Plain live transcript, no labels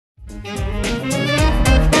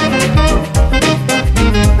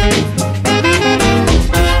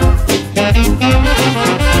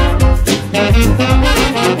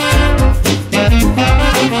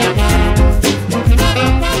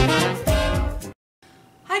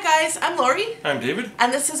guys, I'm Lori. I'm David.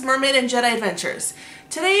 And this is Mermaid and Jedi Adventures.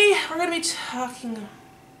 Today we're going to be talking...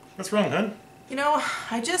 What's wrong, hon? You know,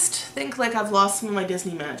 I just think like I've lost some of my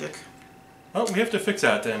Disney magic. Well, we have to fix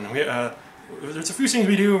that then. There's a few things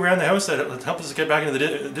we do around the house that help us get back into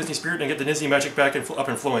the Disney spirit and get the Disney magic back and up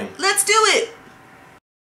and flowing. Let's do it!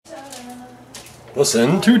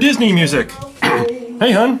 Listen to Disney music.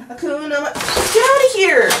 Hey, hon. Hakuna Get out of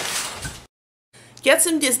here! Get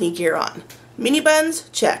some Disney gear on. Mini buns?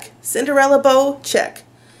 Check. Cinderella bow? Check.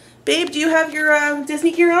 Babe, do you have your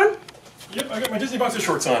Disney gear on? Yep, I got my Disney boxer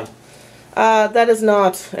shorts on. That is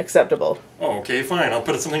not acceptable. Oh, okay, fine. I'll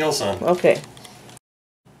put something else on. Okay.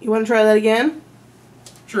 You want to try that again?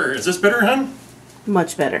 Sure. Is this better, hon?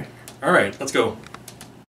 Much better. All right, let's go.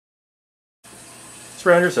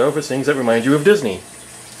 Surround yourself with things that remind you of Disney. It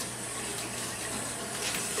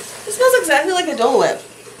smells exactly like a Dole Whip.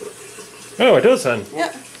 Oh, it does, hon.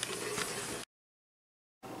 Yeah.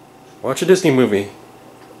 Watch a Disney movie.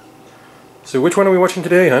 So which one are we watching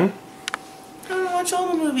today, hon? I want to watch all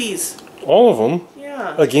the movies. All of them?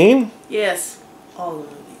 Yeah. Again? Yes. All the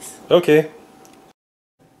movies. Okay.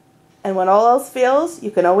 And when all else fails, you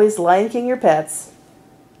can always Lion King your pets.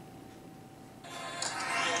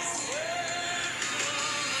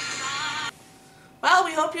 Well,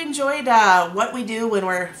 we hope you enjoyed what we do when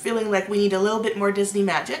we're feeling like we need a little bit more Disney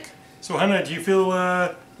magic. So, Hannah, do you feel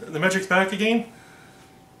the magic's back again?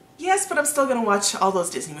 Yes, but I'm still going to watch all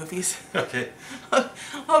those Disney movies. Okay.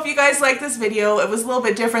 Hope you guys liked this video. It was a little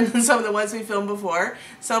bit different than some of the ones we filmed before.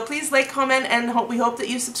 So please like, comment, and we hope that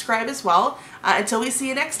you subscribe as well. Until we see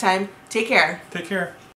you next time, take care. Take care.